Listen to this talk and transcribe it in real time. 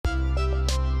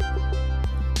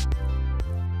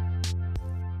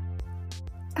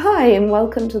Hi, and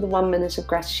welcome to the 1 Minute of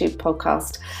Gratitude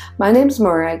podcast. My name's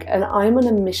Morag, and I'm on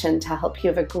a mission to help you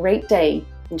have a great day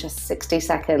in just 60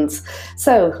 seconds.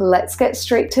 So let's get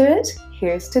straight to it.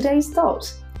 Here's today's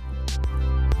thought.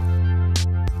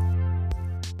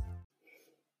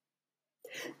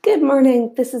 Good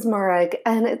morning, this is Morag,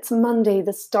 and it's Monday,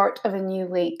 the start of a new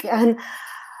week. And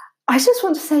I just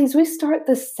want to say, as we start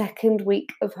the second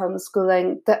week of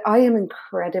homeschooling, that I am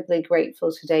incredibly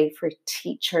grateful today for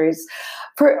teachers,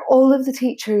 for all of the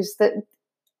teachers that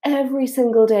every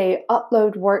single day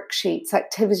upload worksheets,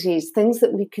 activities, things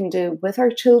that we can do with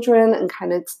our children and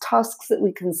kind of tasks that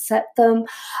we can set them,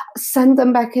 send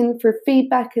them back in for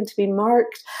feedback and to be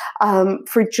marked.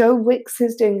 For Joe Wicks,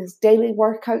 who's doing his daily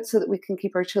workout so that we can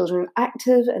keep our children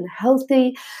active and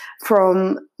healthy.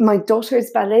 From my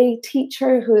daughter's ballet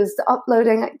teacher, who is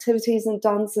uploading activities and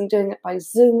dance and doing it by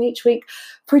Zoom each week.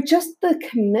 For just the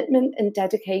commitment and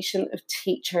dedication of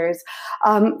teachers,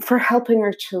 for helping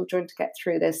our children to get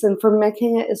through this and for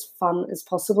making it as fun as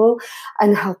possible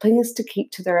and helping us to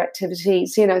keep to their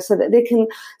activities, so that they can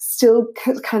still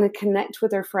kind of connect with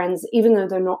their friends, even though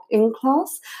they're not in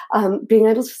class. Being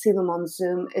able to see them on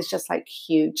Zoom is just like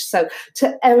huge. So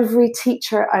to every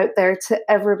teacher out there, to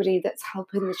everybody that's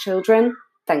helping the children,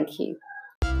 thank you.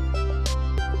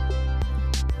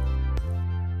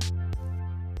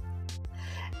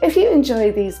 If you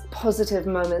enjoy these positive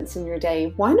moments in your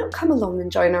day, why not come along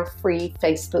and join our free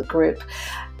Facebook group?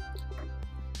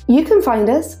 You can find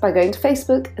us by going to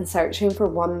Facebook and searching for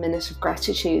 1 Minute of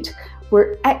Gratitude.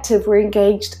 We're active, we're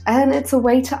engaged, and it's a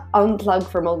way to unplug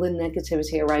from all the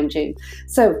negativity around you.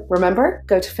 So remember,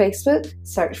 go to Facebook,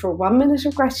 search for 1 Minute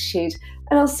of Gratitude,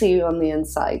 and I'll see you on the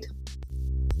inside.